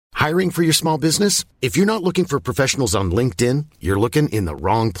Hiring for your small business? If you're not looking for professionals on LinkedIn, you're looking in the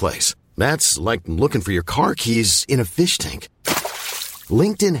wrong place. That's like looking for your car keys in a fish tank.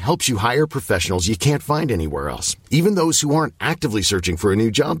 LinkedIn helps you hire professionals you can't find anywhere else, even those who aren't actively searching for a new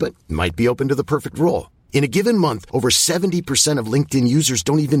job but might be open to the perfect role. In a given month, over 70% of LinkedIn users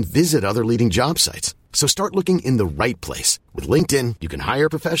don't even visit other leading job sites. So start looking in the right place. With LinkedIn, you can hire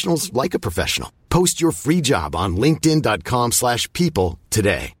professionals like a professional. Post your free job on linkedin.com/people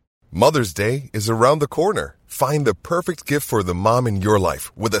today. Mother's Day is around the corner. Find the perfect gift for the mom in your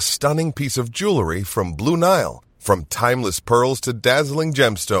life with a stunning piece of jewelry from Blue Nile. From timeless pearls to dazzling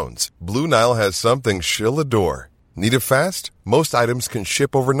gemstones, Blue Nile has something she'll adore. Need it fast? Most items can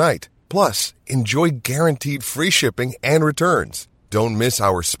ship overnight. Plus, enjoy guaranteed free shipping and returns. Don't miss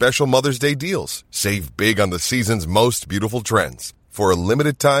our special Mother's Day deals. Save big on the season's most beautiful trends. For a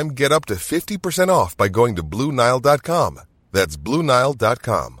limited time, get up to 50% off by going to BlueNile.com. That's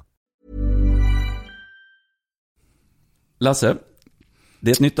BlueNile.com. Lasse,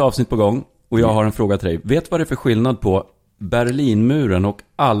 det är ett nytt avsnitt på gång och jag har en fråga till dig. Vet du vad det är för skillnad på Berlinmuren och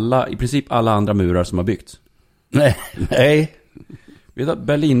i princip alla andra murar som har byggts? Nej. Vet du att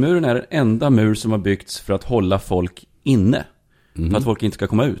Berlinmuren är den enda mur som har byggts för att hålla folk inne? För att folk inte ska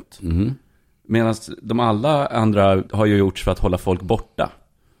komma ut. Medan de alla andra har ju gjorts för att hålla folk borta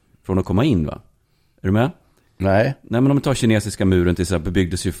från att komma in, va? Är du med? Nej. Nej, men om vi tar kinesiska muren till exempel,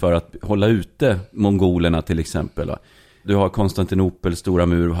 byggdes ju för att hålla ute mongolerna till exempel, va? Du har Konstantinopels stora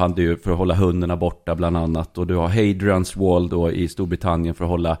mur, hade ju för att hålla hundarna borta bland annat. Och du har Hadrian's Wall då i Storbritannien för att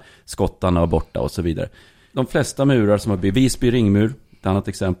hålla skottarna borta och så vidare. De flesta murar som har byggts, Visby ringmur, ett annat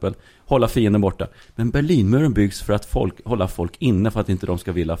exempel, hålla fienden borta. Men Berlinmuren byggs för att hålla folk inne för att inte de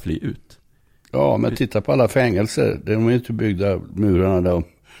ska vilja fly ut. Ja, men titta på alla fängelser. De är inte byggda murarna där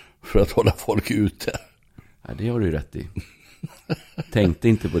för att hålla folk ute. Ja, det har du ju rätt i. Tänkte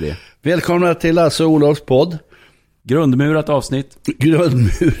inte på det. Välkomna till Lasse och Olofs podd. Grundmurat avsnitt.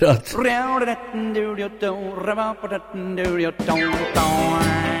 Grundmurat.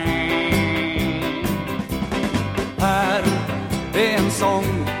 Här är en sång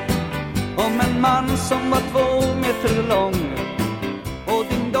om en man som var 2 meter lång. Och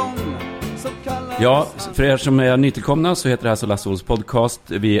din dong så kallar. Ja, för er som är nytillkomna så heter det här så Lasse Olofs podcast.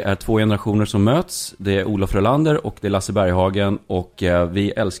 Vi är 2 generationer som möts. Det är Olof Rölander och det är Lasse Berghagen. Och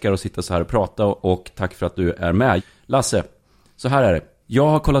vi älskar att sitta så här och prata och tack för att du är med. Lasse, så här är det. Jag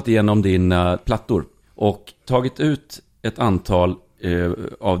har kollat igenom dina plattor och tagit ut ett antal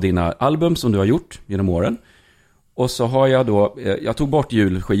av dina album som du har gjort genom åren. Och så har jag då, jag tog bort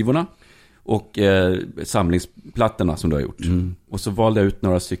julskivorna och samlingsplattorna som du har gjort. Och så valde jag ut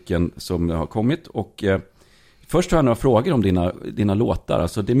några stycken som har kommit. Och först har jag några frågor om dina låtar.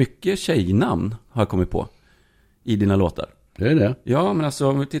 Alltså det är mycket tjejnamn har jag kommit på i dina låtar. Det är det? Ja, men alltså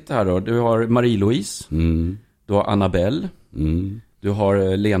om vi tittar här då. Du har Marie-Louise. Du har Annabelle. Du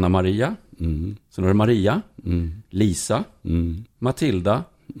har Lena Maria. Sen har du Maria. Lisa. Matilda.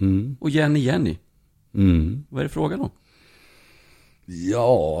 Och Jenny. Vad är det frågan om?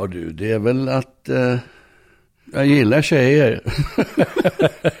 Ja du, det är väl att jag gillar tjejer.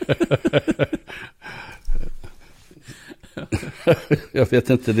 Jag vet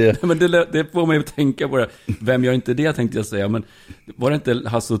inte det. Men det får mig att tänka på det. Vem gör inte det, tänkte jag säga. Men var det inte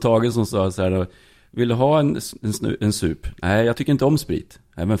Hasse och Tage som sa så här: vill du ha en sup? Nej, jag tycker inte om sprit.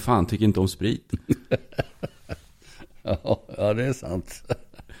 Nej, men fan, tycker inte om sprit. Ja, det är sant.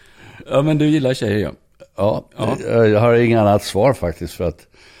 Ja, men du gillar tjejer, ja. Ja. Jag har inget annat svar faktiskt, för att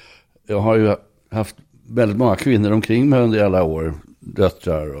jag har ju haft väldigt många kvinnor omkring mig under alla år.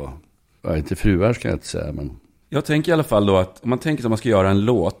 Döttrar och inte fruar ska jag inte säga, men... Jag tänker i alla fall då att om man tänker att man ska göra en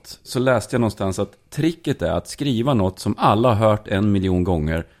låt, så läste jag någonstans att tricket är att skriva något som alla har hört 1 miljon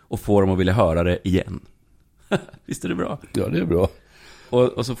gånger och få dem att vilja höra det igen. Visst är det bra? Ja, det är bra.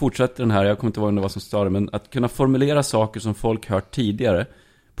 Och så fortsätter den här, jag kommer inte ihåg om det var som sa det, men att kunna formulera saker som folk hört tidigare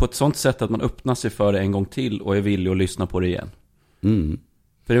på ett sånt sätt att man öppnar sig för det en gång till och är villig att lyssna på det igen.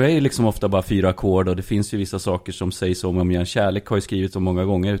 För det är ju liksom ofta bara 4 ackord och det finns ju vissa saker som sägs om igen. Kärlek har ju skrivits så många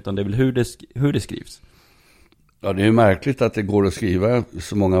gånger, utan det är väl hur det skrivs. Ja, det är ju märkligt att det går att skriva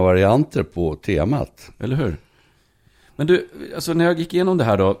så många varianter på temat. Eller hur? Men du, alltså när jag gick igenom det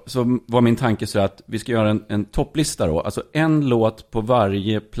här då, så var min tanke så att vi ska göra en topplista då. Alltså en låt på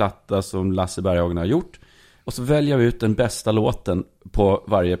varje platta som Lasse Berghagen har gjort. Och så väljer vi ut den bästa låten på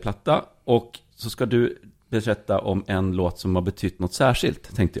varje platta. Och så ska du berätta om en låt som har betytt något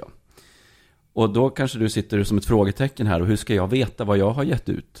särskilt, tänkte jag. Och då kanske du sitter som ett frågetecken här. Och hur ska jag veta vad jag har gett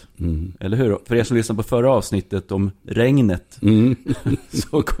ut? Eller hur? För er som lyssnade på förra avsnittet om regnet.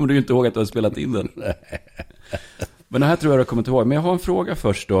 Så kommer du ju inte ihåg att du har spelat in den. Men det här tror jag kommer inte ihåg. Men jag har en fråga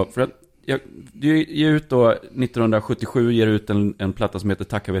först då. För att du ger ut då 1977 ger ut en platta som heter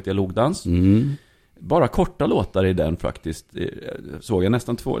Tacka vet jag logdans. Bara korta låtar i den faktiskt. Såg jag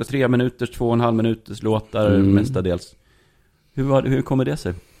nästan 3 minuters, 2,5 minuters låtar mestadels. Hur kommer det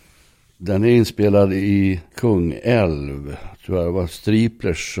sig? Den är inspelad i Kungälv. Tror jag det var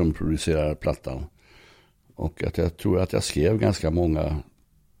Striplers som producerade plattan. Och att jag tror att jag skrev ganska många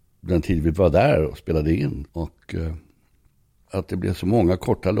den tid vi var där och spelade in. Och att det blev så många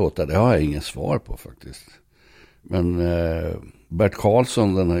korta låtar, det har jag ingen svar på faktiskt. Men Bert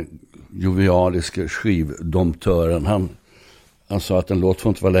Karlsson, den här jovialiska skivdomtören, han sa att en låt får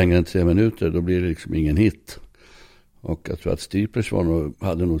inte vara längre än 3 minuter, då blir det liksom ingen hit. Och jag tror att Striplers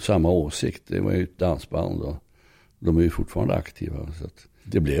hade nog samma åsikt. Det var ju ett dansband och de är ju fortfarande aktiva. Så att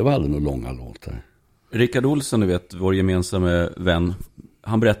det blev aldrig några långa låtar. Rickard Olsson, du vet, vår gemensamma vän,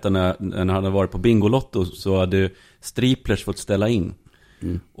 han berättade när han hade varit på Bingolotto så hade Striplers fått ställa in.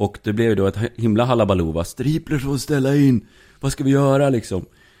 Och det blev ju då ett himla halabaloo. Striplers får ställa in. Vad ska vi göra liksom?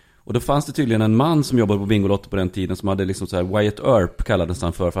 Och då fanns det tydligen en man som jobbade på Bingolotto på den tiden som hade liksom så här Wyatt Earp kallades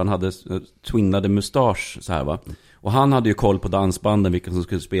han för han hade twinnade mustasch så här va. Och han hade ju koll på dansbanden, vilka som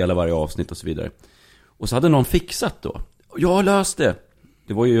skulle spela varje avsnitt och så vidare. Och så hade någon fixat då. Jag löste det.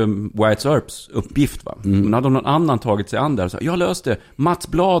 Det var ju Wyatt Earps uppgift va. Men hade någon annan tagit sig an där och sa, jag löste det. Mats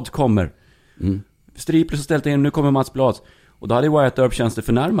Blad kommer. Striplers har ställt in, nu kommer Mats Blad. Och då hade Wyatt Earp känns det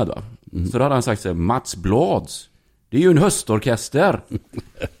förnärmad va. Så då hade han sagt så här, Mats Blads. Det är ju en höstorkester.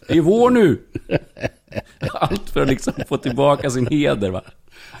 Det är vår nu. Allt för att liksom få tillbaka sin heder va.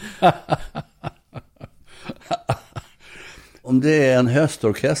 Om det är en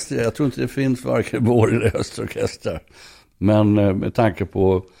höstorkester, jag tror inte det finns varken vår eller höstorkester. Men med tanke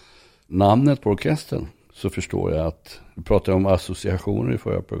på namnet på orkestern så förstår jag att vi pratade om associationer i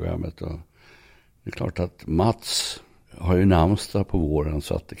förra programmet. Och det är klart att Mats har ju namnsdag på våren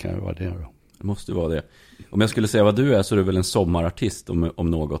så att det kan ju vara det då. Det måste vara det. Om jag skulle säga vad du är så är du väl en sommarartist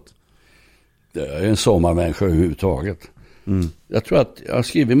om något. Jag är en sommarmänniska överhuvudtaget. Jag tror att jag har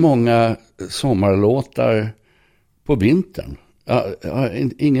skrivit många sommarlåtar på vintern. Jag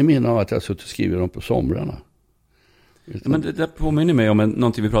har ingen minne av att jag har suttit och skrivit dem på somrarna. Men det påminner mig om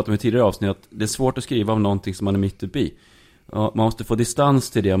någonting vi pratade om i tidigare avsnitt. Att det är svårt att skriva om någonting som man är mitt uppe i. Man måste få distans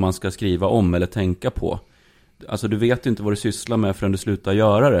till det man ska skriva om eller tänka på. Alltså du vet ju inte vad du sysslar med förrän du slutar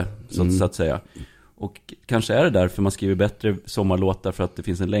göra det, så att säga. Och kanske är det därför man skriver bättre sommarlåtar, för att det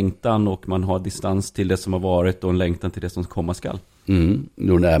finns en längtan och man har distans till det som har varit och en längtan till det som komma skall.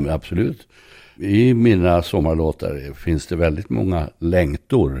 Jo, nej, men absolut. I mina sommarlåtar finns det väldigt många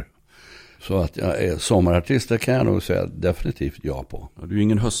längtor. Så att jag är sommarartist, kan jag nog säga definitivt ja på. Och du är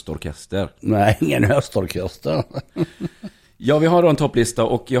ingen höstorkester. Nej, ingen höstorkester. Ja, vi har då en topplista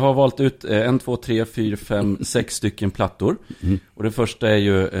och jag har valt ut 1, 2, 3, 4, 5, 6 stycken plattor. Och det första är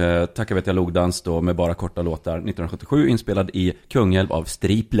ju Tacka vet jag logdans då med bara korta låtar 1977, inspelad i Kungälv av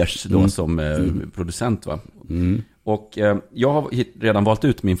Striplers då som producent va. Och jag har redan valt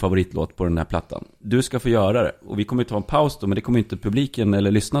ut min favoritlåt på den här plattan. Du ska få göra det. Och vi kommer ta en paus då, men det kommer inte publiken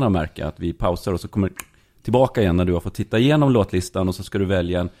eller lyssnarna märka att vi pausar och så kommer tillbaka igen när du har fått titta igenom låtlistan och så ska du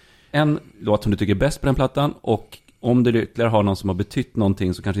välja en låt som du tycker är bäst på den plattan. Och om du ytterligare har någon som har betytt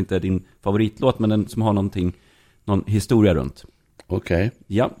någonting så kanske inte är din favoritlåt, men den som har någon historia runt. Okej.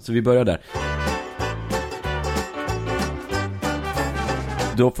 Ja, så vi börjar där.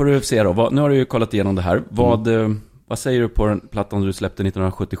 Då får du se då. Nu har du ju kollat igenom det här. Vad säger du på den plattan du släppte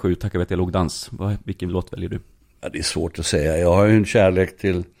 1977, Tacka vet jag logdans? Vilken låt väljer du? Ja, det är svårt att säga. Jag har ju en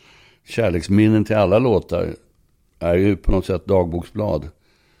kärleksminnen till alla låtar. Är ju på något sätt dagboksblad.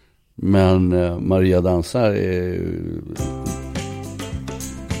 Men Maria dansar är...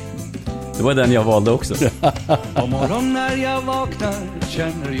 Det var den jag valde också. På morgon när jag vaknar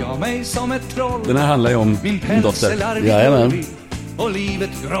känner jag mig som ett troll. Den här handlar ju om min dotter. Jajamän. Och livet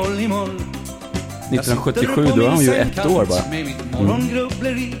roll i moll. 1977, då var hon ju 1 år bara. Med mitt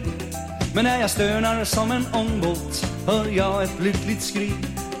morgongrubbleri. Men när jag stönar som en ångbåt hör jag ett lyckligt skri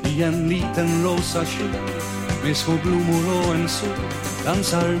i en liten rosa kjol. Med små blommor och en sol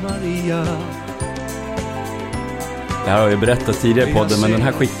dansar Maria. Det här har jag berättat tidigare i podden, men den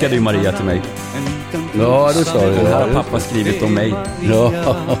här skickade ju Maria till mig. Ja, det sa du. Den här har pappa skrivit om mig.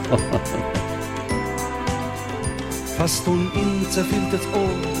 Ja. Fast hon inte fyllt ett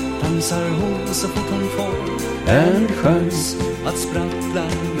år dansar hon så fort hon får En chans att sprattla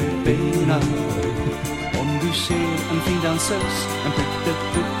med benen. Om du ser en fin dansös, en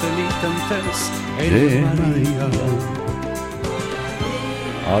pytteliten tös, är det Maria.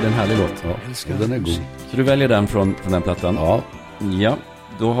 Ja, det är en härlig låt. Ja, den är god. Så du väljer den från den plattan? Ja. Ja,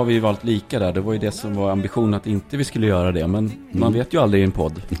 då har vi valt lika där. Det var ju det som var ambitionen, att inte vi skulle göra det. Men man vet ju aldrig i en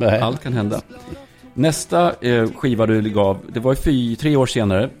podd. Nej. Allt kan hända. Nästa skiva du gav, det var ju 3 år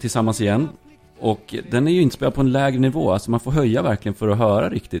senare, Tillsammans igen. Och den är ju inspelad på en lägre nivå. Alltså man får höja verkligen för att höra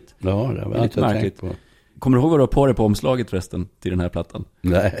riktigt. Ja, det var lite märkligt. På. Kommer du ihåg vad du har på dig på omslaget förresten till den här plattan?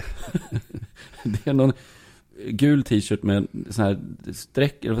 Nej. Det är någon gul t-shirt med sån här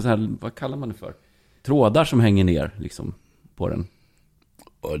streck, eller så här, vad kallar man det för? Trådar som hänger ner liksom på den.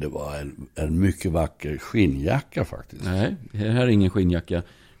 Och det var en mycket vacker skinnjacka faktiskt. Nej, det här är ingen skinnjacka.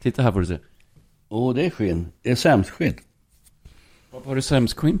 Titta här får du se. Det är skinn. Det är sämskskinn. Vad har du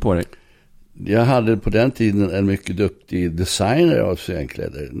sämskskinn på dig? Jag hade på den tiden en mycket duktig designer av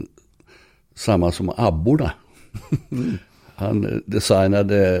scenkläder. Samma som abborna. Han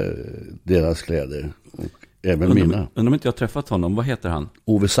designade deras kläder. Och även mina. Undrar om inte jag har träffat honom. Vad heter han?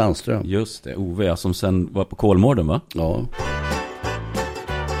 Ove Sandström. Just det, Ove, ja, som sen var på Kolmården, va? Ja.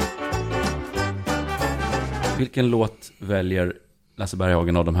 Vilken låt väljer Lasse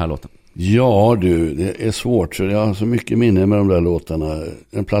Berghagen av de här låtarna? Ja du, det är svårt. Så jag har så mycket minne med de där låtarna.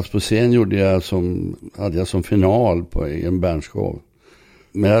 En plats på scen hade jag som final på en bandshow.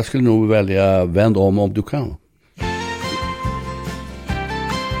 Men jag skulle nog välja Vänd om du kan.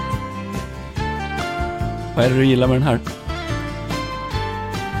 Vad är det du gillar med den här?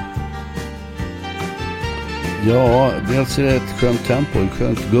 Ja, dels är det ett skönt tempo, ett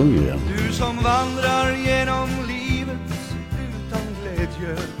skönt gung igen. Du som vandrar genom livet utan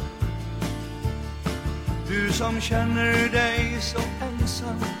glädje. Du som känner dig så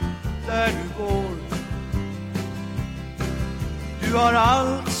ensam där du går. Du har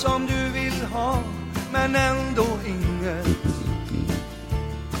allt som du vill ha, men ändå inget.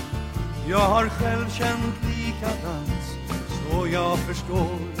 Jag har själv känt likadant, så jag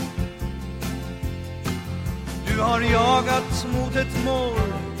förstår. Du har jagat mot ett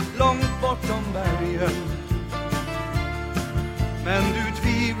mål långt bortom bergen. Men du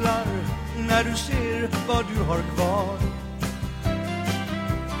tvivlar när du ser vad du har kvar.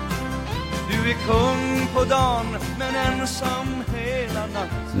 Du är kung på dagen, men ensam hela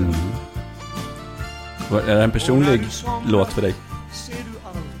natten. Är det en personlig låt för dig?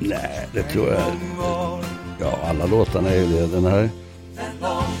 Nej, det tror jag. Ja, alla låtarna är ju det. Den här. Vänd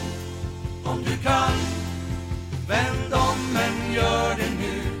om du kan. Vänd om, men gör det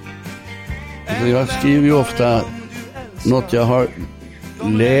nu. Jag skriver ju ofta något jag har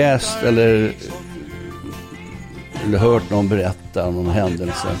läst eller hört någon berätta om någon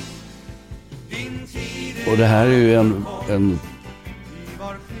händelse. Och det här är ju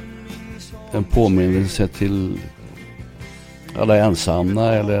en påminnelse till alla ensamma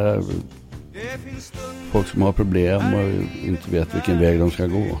eller folk som har problem och inte vet vilken väg de ska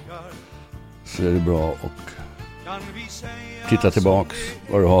gå. Så är det bra att titta tillbaks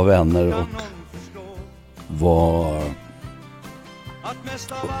vad du har vänner och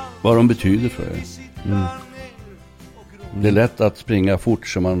vad de betyder för dig. Det är lätt att springa fort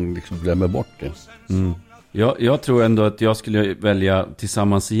så man liksom glömmer bort det. Jag tror ändå att jag skulle välja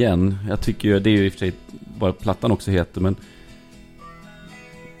Tillsammans igen. Jag tycker ju, det är ju i och för sig vad plattan också heter, men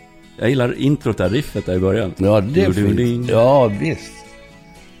jag gillar introt där, riffet där i början. Ja, det är fint. Ja, visst.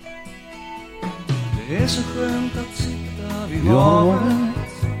 Det är så skönt att sitta vid havet.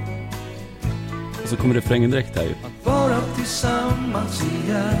 Och så kommer refrängen direkt här ju. Att vara tillsammans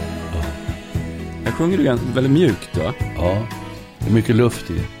igen. Här sjunger du väldigt mjukt, va? Ja, det är mycket luft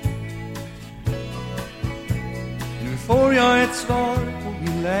i. Nu får jag ett svar på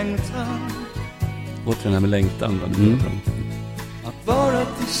min längtan. Återigen här med längtan, va? Att vara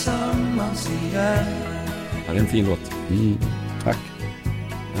tillsammans igen. Ja, det är en fin låt. Tack.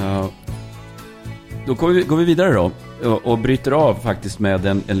 Ja. Då går vi vidare då. Och bryter av faktiskt med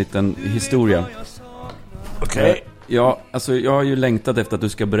en liten historia. Okej. Ja, alltså jag har ju längtat efter att du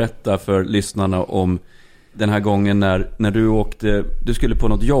ska berätta för lyssnarna om den här gången när du skulle på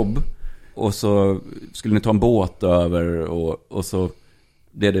något jobb och så skulle ni ta en båt över och så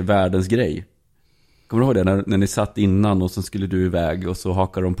blev det världens grej. Kommer du ihåg det? När ni satt innan och så skulle du iväg och så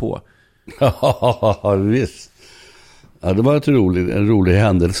hakar de på. Ja, visst. Ja, det var en rolig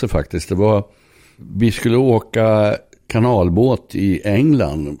händelse faktiskt. Vi skulle åka kanalbåt i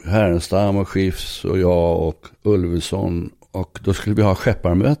England. Härenstam och Schiffs och jag och Ulveson. Och då skulle vi ha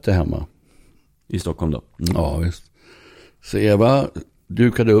skepparmöte hemma. I Stockholm då? Ja, visst. Så Eva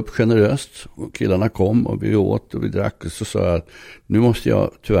dukade upp generöst och killarna kom och vi åt och vi drack och så sa jag att nu måste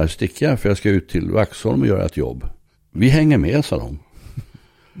jag tyvärr sticka för jag ska ut till Vaxholm och göra ett jobb. Vi hänger med, sa de.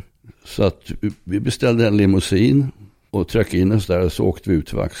 Så att vi beställde en limousin och tryckte in oss där och så åkte vi ut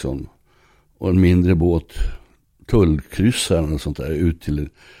till Vaxholm. Och en mindre båt tullkryssaren och sånt där ut till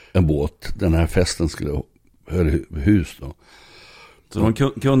en båt. Den här festen skulle höra hus då. Så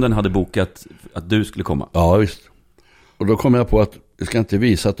kunden hade bokat att du skulle komma? Ja, visst. Och då kom jag på att jag ska inte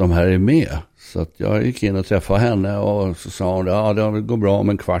visa att de här är med. Så att jag gick in och träffade henne och så sa hon, ja det går bra om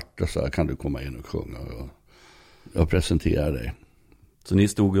en kvart och så kan du komma in och sjunga. Och jag presenterar dig. Så ni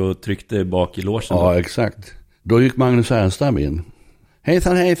stod och tryckte bak i logen? Ja, exakt. Då gick Magnus Härenstam in.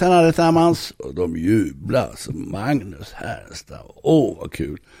 Hejsan allesammans. Och de jublade. Så Magnus Härenstam. Åh, vad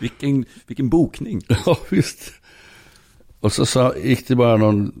kul. Vilken bokning. Ja, visst. Och så gick det bara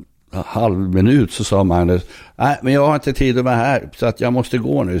någon halv minut så sa Magnus, nej men jag har inte tid att vara här så att jag måste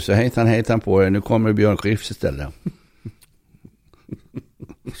gå nu. Så hejsan på er. Nu kommer Björn Skifs istället.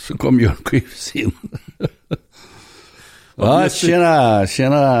 Så kom Björn Skifs in. Ja,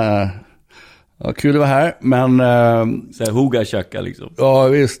 tjena. Ja, kul att vara här, men... Så här hoga tjacka liksom. Ja,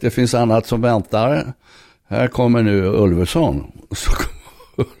 visst, det finns annat som väntar. Här kommer nu Ulveson. Och så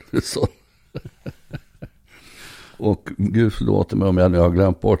kommer Ulveson. Och gud förlåt mig om jag nu har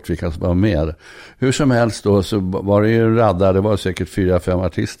glömt bort vilka som var med. Hur som helst då så var det ju radda, det var säkert 4-5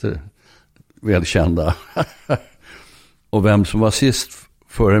 artister. Välkända. Och vem som var sist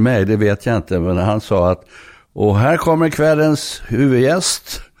före mig, det vet jag inte. Men han sa att, och här kommer kvällens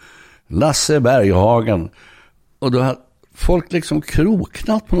huvudgäst, Lasse Berghagen. Och då hade folk liksom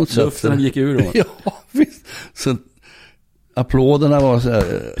kroknat på något sätt. Luften gick ur då. Ja, visst. Så applåderna var så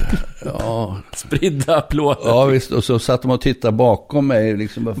här, ja. Spridda applåder. Ja, visst. Och så satt de och tittade bakom mig.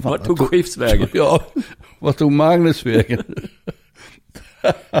 Liksom, vart tog Skifs vägen? Ja, vart tog Magnus vägen?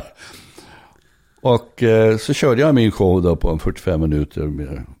 Och så körde jag min show då på en 45 minuter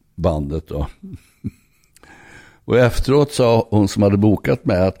med bandet då. Och efteråt sa hon som hade bokat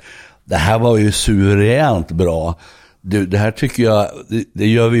mig att det här var ju suveränt bra. Du, det här tycker jag, det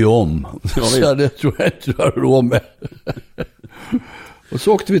gör vi om. Ja, så det tror jag inte du har råd med. Och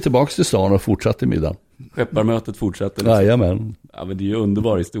så åkte vi tillbaka till stan och fortsatte middagen. Skepparmötet fortsatte. Liksom. Jajamän. Ja, men det är ju en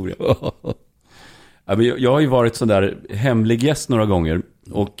underbar historia. Ja, men jag har ju varit sån där hemlig gäst några gånger.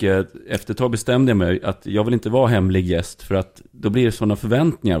 Och efter ett tag bestämde jag mig att jag vill inte vara hemlig gäst. För att då blir det sådana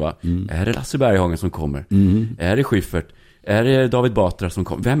förväntningar va. Är det Lasse Berghagen som kommer? Är det Schyffert? Är det David Batra som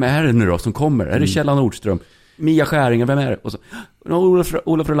kommer? Vem är det nu då som kommer? Är det Kjell Nordström? Mia Skäringen, vem är det? Och så,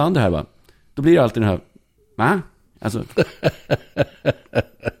 Olof Rolander här va? Då blir det alltid den här, va? Alltså,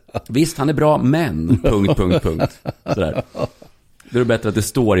 visst han är bra, men, punkt. Sådär. Då är det bättre att det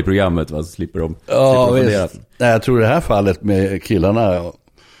står i programmet va? Så slipper de fundera. Nej, jag tror det här fallet med killarna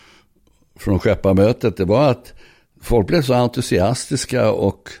från skepparmötet, det var att folk blev så entusiastiska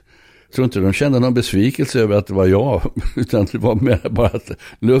och jag tror inte de kände någon besvikelse över att det var jag, utan det var mer bara att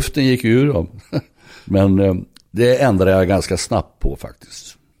luften gick ur dem. Men det ändrade jag ganska snabbt på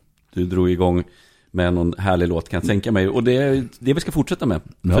faktiskt. Du drog igång med någon härlig låt kan jag tänka mig. Och det är det vi ska fortsätta med.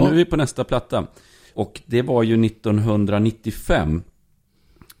 Ja. För nu är vi på nästa platta. Och det var ju 1995.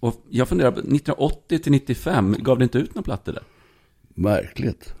 Och jag funderar, 1980 till 95 gav det inte ut några plattor där?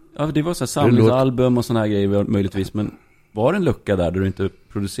 Märkligt. Ja, det var så här samlingsalbum och såna här grejer möjligtvis. Men var det en lucka där du inte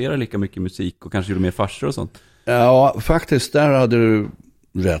producerade lika mycket musik och kanske gjorde mer farsor och sånt? Ja, faktiskt där hade du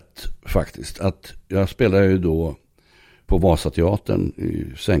rätt faktiskt. Att jag spelade ju då på Vasateatern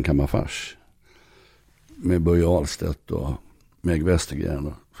i Sängkammarfars med Börje Ahlstedt och Meg Westergren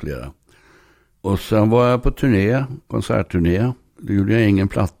och flera. Och sen var jag på turné, konsertturné. Då gjorde jag ingen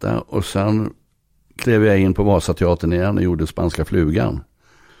platta och sen klev jag in på Vasateatern igen och gjorde Spanska flugan.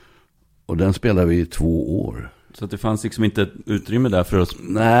 Och den spelade vi i 2 år. Så att det fanns liksom inte ett utrymme där för oss?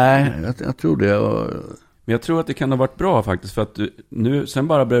 Nej, jag tror det. Men jag tror att det kan ha varit bra faktiskt. För att nu, sen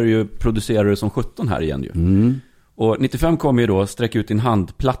bara började du ju producera det som 17 här igen ju. Och 95 kom ju då Sträck ut din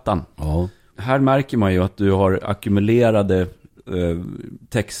handplattan. Ja. Här märker man ju att du har ackumulerade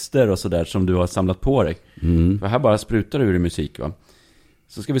texter och sådär som du har samlat på dig. För här bara sprutar du ur i musik va.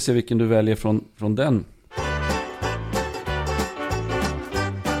 Så ska vi se vilken du väljer från den.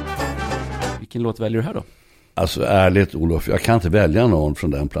 Vilken låt väljer du här då? Alltså ärligt Olof, jag kan inte välja någon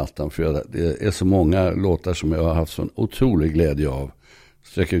från den plattan. För det är så många låtar som jag har haft sån otrolig glädje av.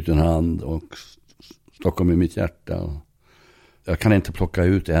 Sträck ut en hand och Stockholm i mitt hjärta. Jag kan inte plocka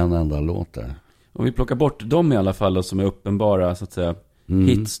ut en enda låt där. Om vi plockar bort dem i alla fall då, som är uppenbara så att säga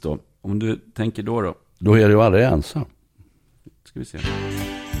hits då. Om du tänker då. Då är du ju aldrig ensam. Ska vi se.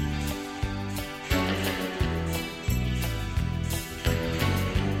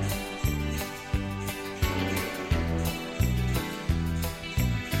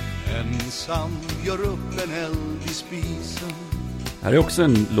 Ensam gör upp en eld i spisen. Här är också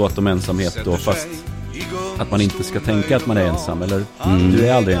en låt om ensamhet då, fast att man inte ska tänka att man är ensam, eller du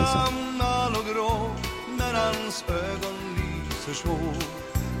är aldrig ensam. svår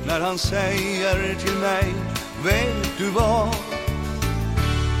när han säger till mig, vet du vad?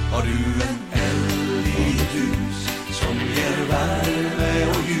 Har du en eld i ditt hus som ger värme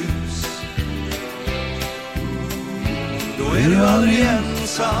och ljus, då är du aldrig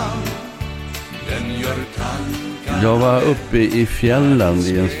ensam. Den gör tankar. Jag var uppe i fjällen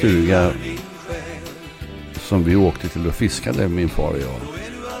i en stuga som vi åkte till och fiskade, min far och jag.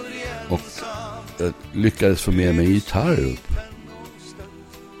 Och jag lyckades få med mig en gitarr upp.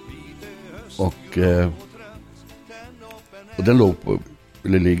 Och den låg på,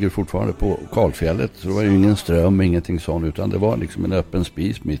 eller ligger fortfarande på kalfjället. Så det var ju ingen ström, ingenting sånt, utan det var liksom en öppen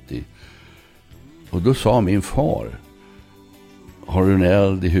spis mitt i. Och då sa min far, har du en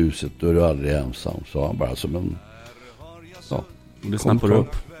eld i huset, då är du aldrig ensam. Sa han bara som en... Ja, det snappade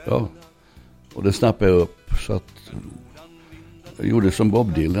upp. Ja, och det snappade jag upp. Så att jag gjorde som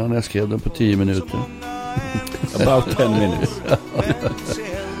Bob Dylan, jag skrev den på 10 minuter. About 10 minutes.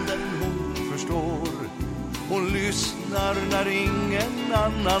 Hon lyssnar när ingen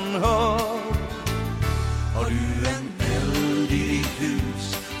annan hör. Har du en eld i ditt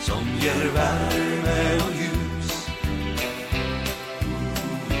hus som ger värme och ljus,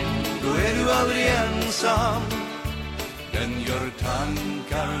 då är du aldrig ensam. Den gör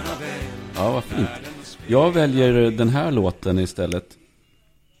tankarna väl. Ja, vad fint. Jag väljer den här låten istället.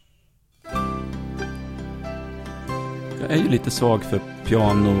 Jag är ju lite svag för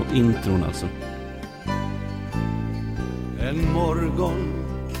piano-intron alltså. En morgon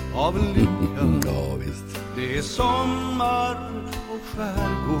av lycka. Ja, visst. Det är sommar och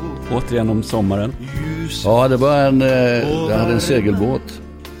skärgård. Återigen om sommaren. Ja, det var jag hade en segelbåt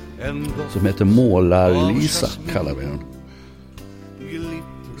som heter Målar-Lisa, kallar vi den.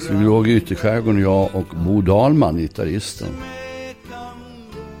 Så vi låg i ytterskärgården, jag och Bo Dahlman, gitarristen.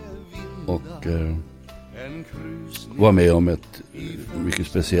 Och var med om ett mycket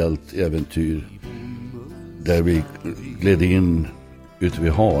speciellt äventyr där vi gled in ute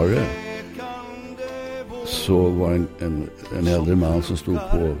vid Hare. Så var en äldre man som stod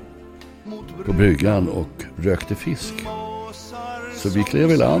på bryggan och rökte fisk. Så vi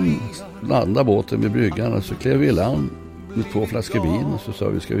klev i land, landade båten vid bryggan, och så klev vi i land med 2 flaskor vin, och så sa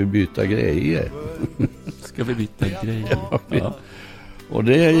vi, ska vi byta grejer? Ska vi byta grejer? Ja. Och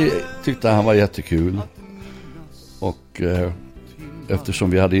det tyckte han var jättekul. Och eftersom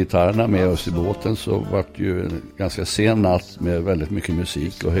vi hade gitarrerna med oss i båten, så var det ju en ganska sen natt med väldigt mycket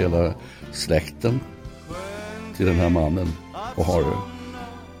musik, och hela släkten till den här mannen och Harry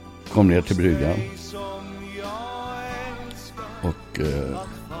kom ner till bryggan. Och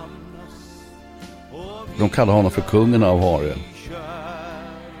de kallade honom för kungen av Hare.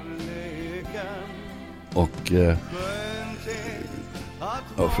 Och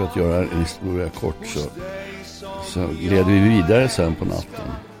för att göra en historia kort, så gled vi vidare sen på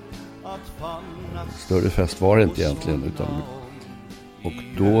natten. Större fest var det inte egentligen, och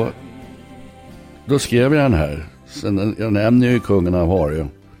då skrev jag den här. Sen, jag nämner ju kungen av Hare.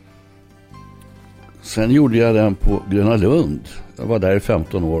 Sen gjorde jag den på Gröna Lund. Jag var där i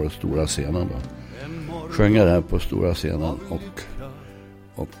 15 år, och stora scenen då. Sjöng jag den på stora scenen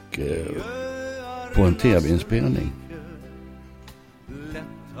och på en tv-inspelning.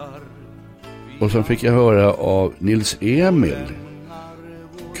 Och så fick jag höra av Nils Emil,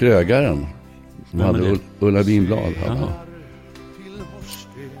 krögaren, som hade Ulla Vinblad,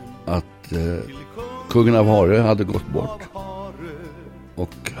 att kungen av Hare hade gått bort.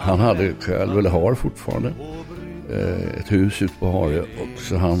 Och han hade själv, eller har fortfarande, ett hus ute på Hare, och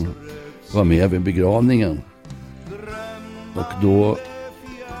så han var med vid begravningen. Och då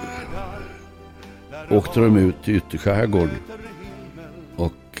åkte de ut till ytterskärgården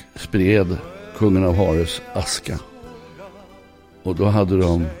och spred kungen av Hares aska. Och då hade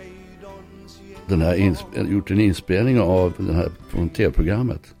de gjort en inspelning av den här från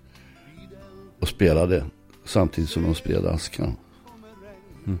tv-programmet och spelade samtidigt som de spred askan.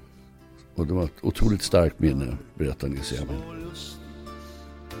 Och det var ett otroligt starkt minne, berättar Nils Emil.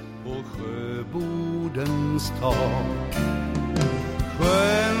 På sjöbodens tak,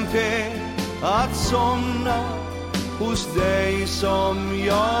 skönt är att somna hos dig som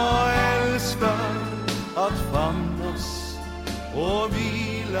jag älskar, att famnas och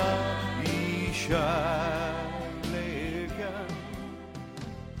vila i kärleken.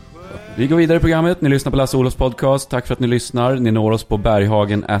 Vi går vidare i programmet. Ni lyssnar på Lasse Olofs podcast. Tack för att ni lyssnar. Ni når oss på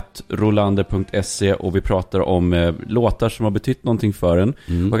berghagen@rolander.se, och vi pratar om låtar som har betytt någonting för en. Och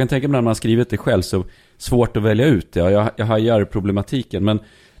jag kan tänka mig när man har skrivit det själv, så svårt att välja ut. Jag hajar problematiken, men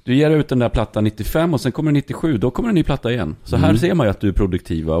du ger ut den där plattan 95, och sen kommer 97, då kommer en ny platta igen. Så här ser man ju att du är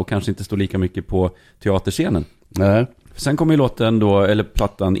produktiv och kanske inte står lika mycket på teaterscenen. Nej. Sen kommer ju låten då, eller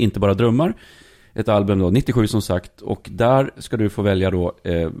plattan Inte bara drömmar. Ett album då, 97 som sagt. Och där ska du få välja då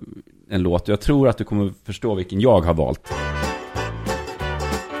en låt. Jag tror att du kommer förstå vilken jag har valt.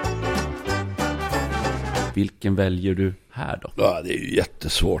 Vilken väljer du här då? Ja, det är ju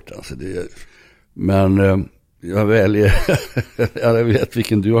jättesvårt alltså. Men jag väljer... jag vet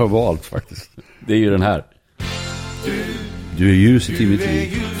vilken du har valt faktiskt. Det är ju den här. Du är ljuset i mitt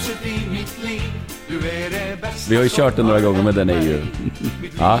liv. Vi har ju kört den några gånger, men den är ju...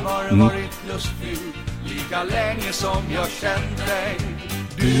 Ja. Lika länge som jag känt dig.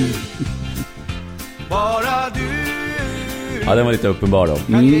 Du. Bara du. Ja, den var lite uppenbar då.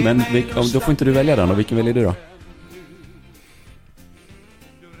 Men då får inte du välja den. Och vilken väljer du då?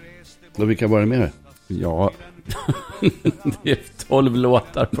 Och vilka var det med? Ja, det är 12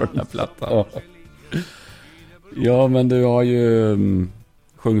 låtar på den här plattan. Ja, men du har ju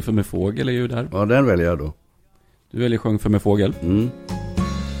Sjung för mig fågel är ju där. Ja, den väljer jag då. Du väljer Sjung för mig fågel. Du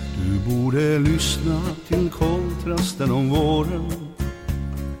borde lyssna till kontrasten om våren.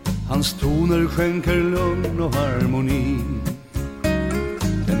 Hans toner skänker lugn och harmoni.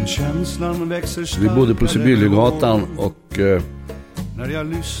 Den känslan växer starkare. Vi bodde på Sibyllegatan och när jag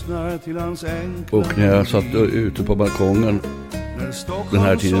lyssnar till hans enkla. Och när jag satt ute på balkongen den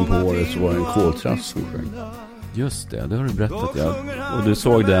här tiden på året så var det en koltrast som sjöng. Just det har du berättat, ja. Och du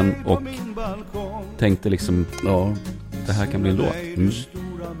såg den och tänkte liksom, ja, det här kan bli en låt.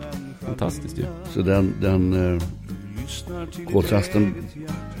 Fantastiskt ju. Så den koltrasten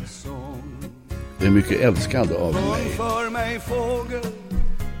är mycket älskad av mig.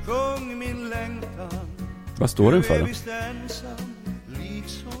 Vad står den för då?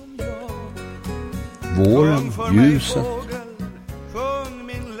 Våren, ljuset.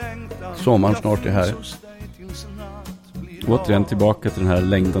 Sommaren snart är här. Återigen tillbaka till den här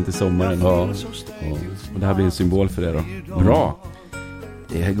längtan till sommaren. Ja. Och det här blir en symbol för det då. Bra.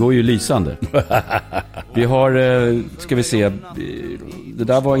 Det går ju lysande. Vi har, ska vi se, det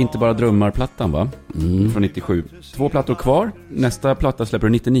där var Inte bara drömmar-plattan va? Från 97. 2 plattor kvar. Nästa platta släpper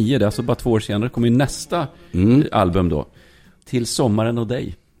 99. Det är alltså bara 2 år senare. Kommer ju nästa album då. Till sommaren och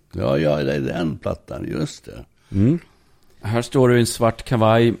dig. Ja, det är den plattan, just det. Här står du i en svart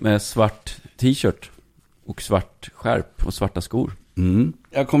kavaj med svart t-shirt. Och svart skärp och svarta skor.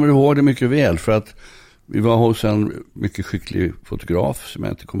 Jag kommer ihåg det mycket väl för att vi var hos en mycket skicklig fotograf som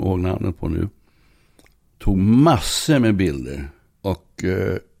jag inte kommer ihåg namnet på nu. Tog massor med bilder. Och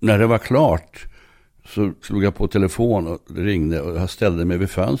när det var klart så slog jag på telefon och det ringde och jag ställde mig vid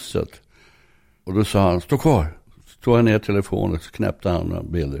fönstret. Och då sa han, stå kvar. Tog jag ner telefonen och så knäppte han några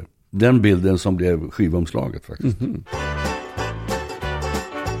bilder. Den bilden som blev skivomslaget faktiskt.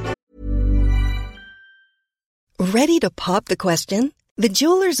 Ready to pop the question? The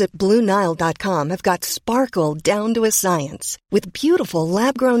jewelers at BlueNile.com have got sparkle down to a science with beautiful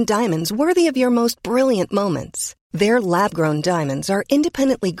lab-grown diamonds worthy of your most brilliant moments. Their lab-grown diamonds are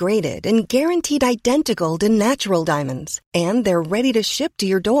independently graded and guaranteed identical to natural diamonds, and they're ready to ship to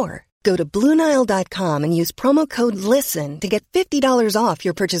your door. Go to BlueNile.com and use promo code LISTEN to get $50 off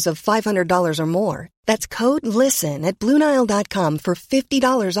your purchase of $500 or more. That's code LISTEN at BlueNile.com for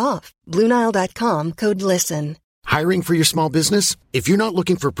 $50 off. BlueNile.com, code LISTEN. Hiring for your small business? If you're not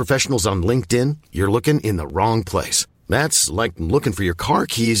looking for professionals on LinkedIn, you're looking in the wrong place. That's like looking for your car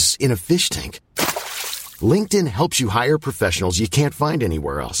keys in a fish tank. LinkedIn helps you hire professionals you can't find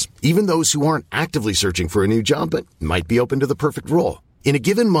anywhere else, even those who aren't actively searching for a new job but might be open to the perfect role. In a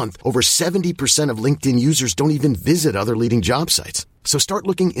given month, over 70% of LinkedIn users don't even visit other leading job sites. So start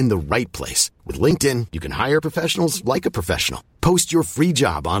looking in the right place. With LinkedIn, you can hire professionals like a professional. Post your free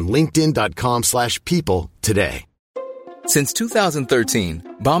job on linkedin.com/people today. Since 2013,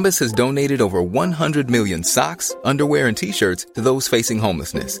 Bombas has donated over 100 million socks, underwear, and T-shirts to those facing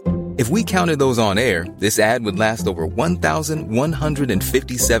homelessness. If we counted those on air, this ad would last over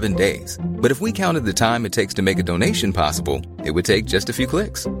 1,157 days. But if we counted the time it takes to make a donation possible, it would take just a few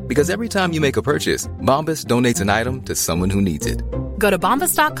clicks. Because every time you make a purchase, Bombas donates an item to someone who needs it. Go to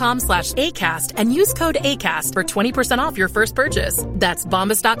bombas.com/ACAST and use code ACAST for 20% off your first purchase. That's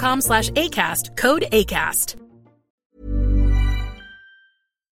bombas.com/ACAST, code ACAST.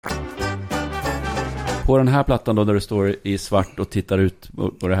 På den här plattan då, där du står i svart och tittar ut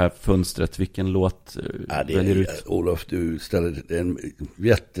på det här fönstret, vilken låt väljer du ut? Olof, du ställer en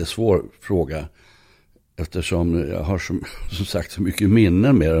jättesvår fråga eftersom jag har som sagt så mycket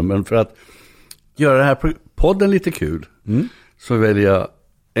minnen med den. Men för att göra det här podden lite kul så väljer jag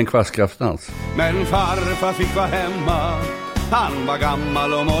En kvastkraftdans. Men farfar fick vara hemma. Han var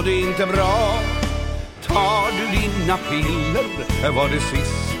gammal och mådde inte bra. Tar du dina piller var det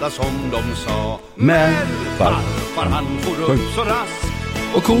sista festa som de sa. Men farfar han for upp så rask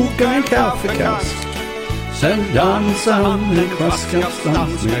och kokar en kaffekask. Sen dansar han en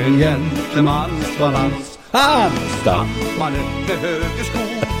kvastkastans med en gentlemans balans. Han stampade med höger sko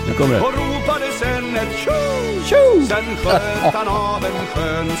och ropade sen ett tjo. Sen sköt han av en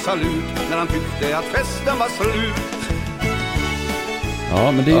skön salut när han tyckte att festen var slut.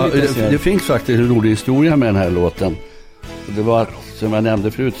 Ja, men det är lite det finns faktiskt en rolig historia med den här låten. Det var att, som jag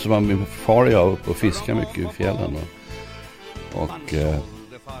nämnde förut, så var min far och jag uppe och fiskade mycket i fjällen. Och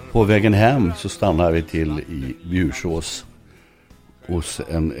på vägen hem så stannade vi till i Bjursås hos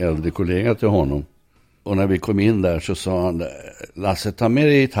en äldre kollega till honom. Och när vi kom in där så sa han: Lasse, ta med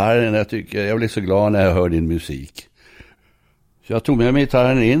dig gitarren, jag blir så glad när jag hör din musik. Så jag tog med mig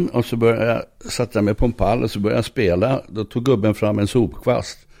gitarren in och så satte jag mig på en pall och så började jag spela. Då tog gubben fram en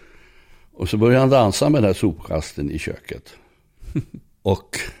sopkvast. Och så började han dansa med den här sopkvasten i köket.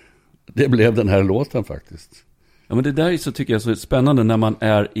 Och det blev den här låten faktiskt. Ja, men det där är så, tycker jag, så spännande när man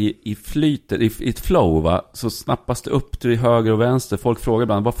är i flytet, i ett flow, va? Så snappas det upp till höger och vänster. Folk frågar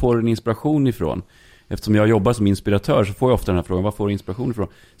ibland, var får du din inspiration ifrån? Eftersom jag jobbar som inspiratör så får jag ofta den här frågan, var får du inspiration ifrån?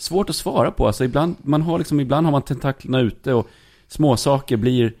 Svårt att svara på. Alltså ibland har man tentaklerna ute och små saker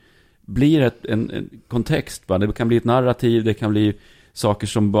blir en kontext, va? Det kan bli ett narrativ, det kan bli saker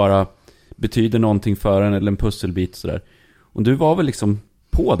som bara betyder någonting för en eller en pusselbit sådär. Och du var väl liksom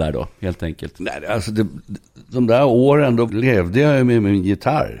på där då, helt enkelt? Nej, alltså de där åren då levde jag med min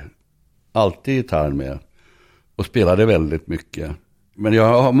gitarr. Alltid gitarr med. Och spelade väldigt mycket. Men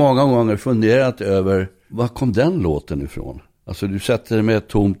jag har många gånger funderat över, var kom den låten ifrån? Alltså du sätter det med ett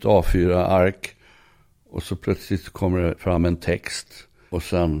tomt A4-ark och så plötsligt kommer det fram en text och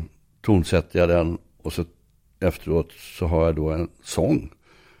sen tonsätter jag den och så efteråt så har jag då en sång.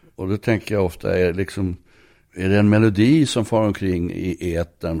 Och då tänker jag ofta, är det en melodi som far omkring i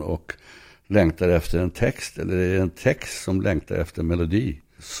etern och längtar efter en text, eller är det en text som längtar efter en melodi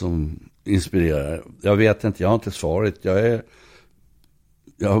som inspirerar? Jag vet inte, jag har inte svaret.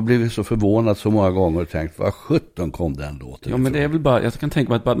 Jag har blivit så förvånad så många gånger och tänkt, vad 17 kom den låten? Ja, men det är väl bara, jag kan tänka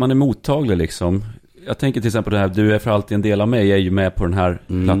mig att man är mottaglig liksom. Jag tänker till exempel det här, du är för alltid en del av mig, jag är ju med på den här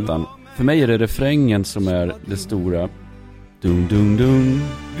plattan. För mig är det refrängen som är det stora. Dung, dung, dung.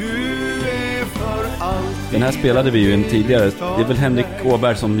 Den här spelade vi ju en tidigare. Det är väl Henrik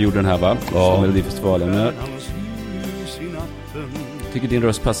Åberg som gjorde den här, va? Ja. Som Melodifestivalen. Jag tycker din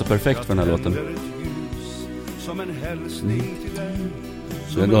röst passar perfekt för den här låten.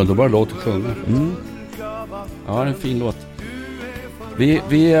 Så det är en underbar låt att sjunga. Ja, det är en fin låt.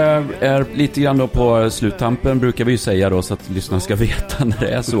 Vi är lite grann då på sluttampen, brukar vi ju säga då, så att lyssnarna ska veta när det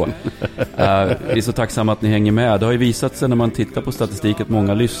är så. Vi är så tacksamma att ni hänger med. Det har ju visat sig när man tittar på statistik att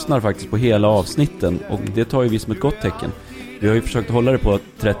många lyssnar faktiskt på hela avsnitten, och det tar ju vi som ett gott tecken. Vi har ju försökt hålla det på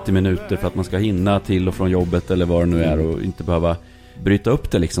 30 minuter för att man ska hinna till och från jobbet eller vad det nu är och inte behöva bryta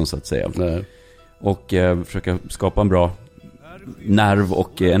upp det liksom, så att säga. Nej. Och försöka skapa en bra nerv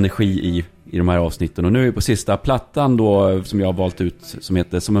och energi i de här avsnitten. Och nu är vi på sista plattan då, som jag har valt ut, som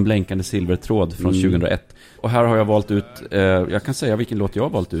heter Som en blänkande silvertråd från 2001. Och här har jag valt ut, jag kan säga vilken låt jag har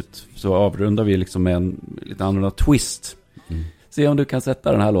valt ut, så avrundar vi liksom med en lite annorlunda twist. Se om du kan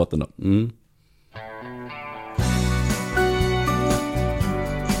sätta den här låten då.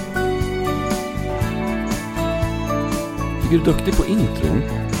 Tycker du är duktig på intron?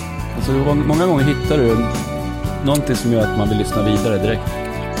 Alltså många gånger hittar du någonting som gör att man vill lyssna vidare direkt.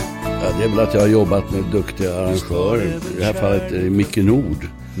 Ja, det är väl att jag har jobbat med duktiga arrangörer. I det här fallet är det Micke Nord.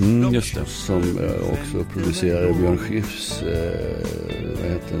 Just det. Som också producerar Björn Skifs,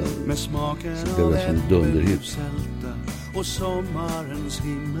 vad heter den? Så det var som dunderhit. Och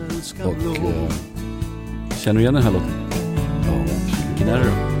känner du igen den här låten? Ja, absolut. Vilken är det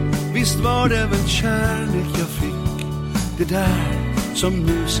då? Visst var det väl kärlek jag fick, det där som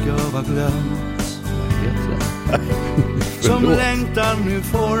nu ska vara glömt. Vad heter det? Som längtar nu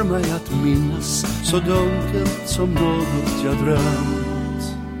får mig att minnas, så dunkelt som något jag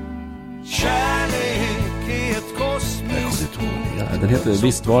drömt. Kärlek är ett kosmiskt ord. Den heter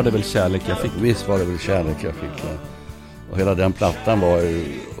Visst var det väl kärlek jag fick. Visst var det väl kärlek jag fick, ja. Och hela den plattan var ju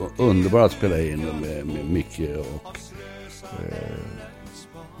underbar att spela in med Micke och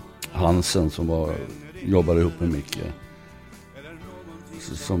Hansen som jobbade ihop med Micke.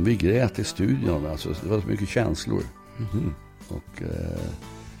 Som vi grät i studion, alltså det var så mycket känslor. Och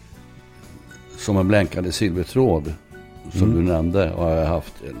Som en blänkande silvertråd som du nämnde, har jag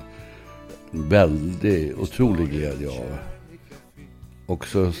haft en väldigt otrolig glädje av.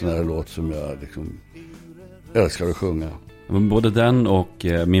 Också en sån här låt som jag liksom älskar att sjunga. Men både den och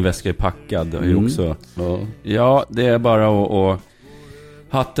Min väska är packad är ju också. Ja, det är bara att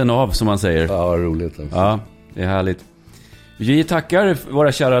Hatten av, som man säger. Ja, roligt. Alltså. Ja, det är härligt. Vi tackar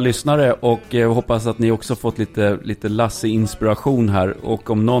våra kära lyssnare och hoppas att ni också fått lite Lasse-inspiration här. Och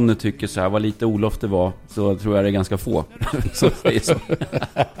om någon tycker så här, vad lite Olof det var, så tror jag det är ganska få som säger så.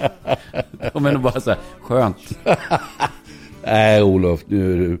 De är nog bara så här, skönt. Nej, Olof,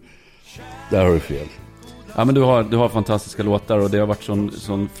 där har du fel. Ja, men du har fantastiska låtar och det har varit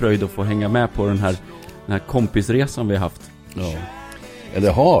sån fröjd att få hänga med på den här kompisresan vi har haft. Ja.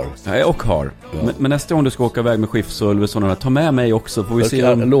 Eller har. Ja, och har. Ja. Men nästa gång du ska åka iväg med Skifs och Ulveson, ta med mig också. Får vi se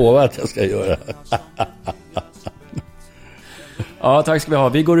jag lovar att jag ska göra. Ja, tack ska vi ha.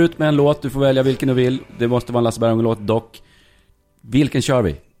 Vi går ut med en låt. Du får välja vilken du vill. Det måste vara en Lasse Berghagen-låt dock. Vilken kör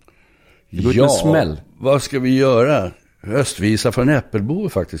vi? Det går ut med en smäll. Vad ska vi göra? Höstvisa från Äppelbo är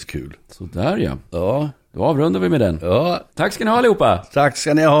faktiskt kul. Så där ja. Ja. Då avrundar vi med den. Ja. Tack ska ni ha allihopa. Tack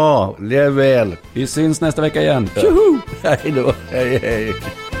ska ni ha. Lev väl. Vi syns nästa vecka igen. Ja. Tjoho! Hej då. Hej, hej.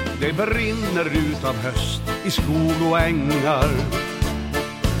 Det brinner ut av höst i skog och ängar.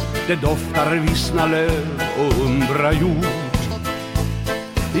 Det doftar vissna löv och undra jord.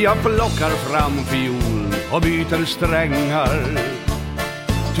 Jag plockar fram fiol och byter strängar.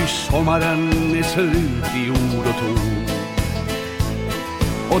 Ty sommaren är slut i ord och ton.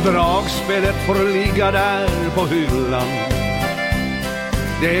 Och dragspelet får ligga där på hyllan.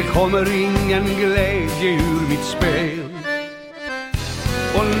 Det kommer ingen glädje ur mitt spel.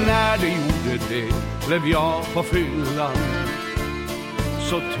 Och när det gjorde det blev jag på fyllan.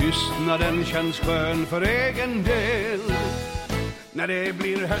 Så tystnaden känns skön för egen del. När det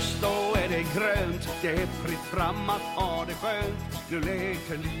blir höst då är det grönt. Det är fritt fram att ha det skönt. Nu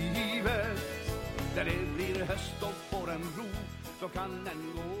leker livet. När det blir höst då får en ro. Så kan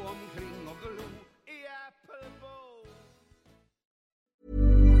den gå omkring och glo i Äppelbo.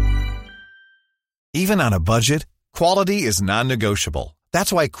 Even on a budget, quality is non-negotiable.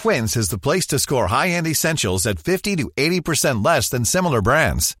 That's why Quince is the place to score high-end essentials at 50 to 80% less than similar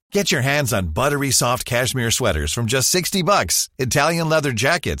brands. Get your hands on buttery soft cashmere sweaters from just $60, Italian leather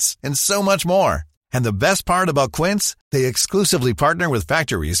jackets, and so much more. And the best part about Quince, they exclusively partner with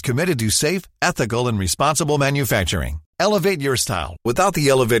factories committed to safe, ethical, and responsible manufacturing. Elevate your style without the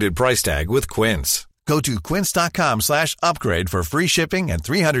elevated price tag with Quince. Go to quince.com/upgrade for free shipping and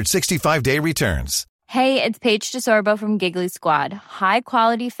 365-day returns. Hey, it's Paige DeSorbo from Giggly Squad. High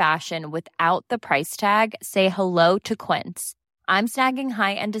quality fashion without the price tag. Say hello to Quince. I'm snagging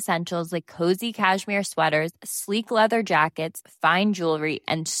high-end essentials like cozy cashmere sweaters, sleek leather jackets, fine jewelry,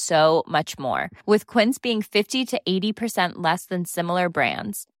 and so much more. With Quince being 50 to 80% less than similar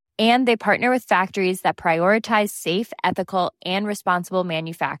brands. And they partner with factories that prioritize safe, ethical, and responsible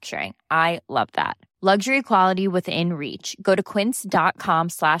manufacturing. I love that. Luxury quality within reach. Go to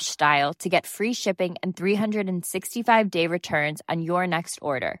quince.com/style to get free shipping and 365-day returns on your next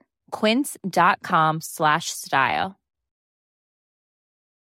order. Quince.com/style.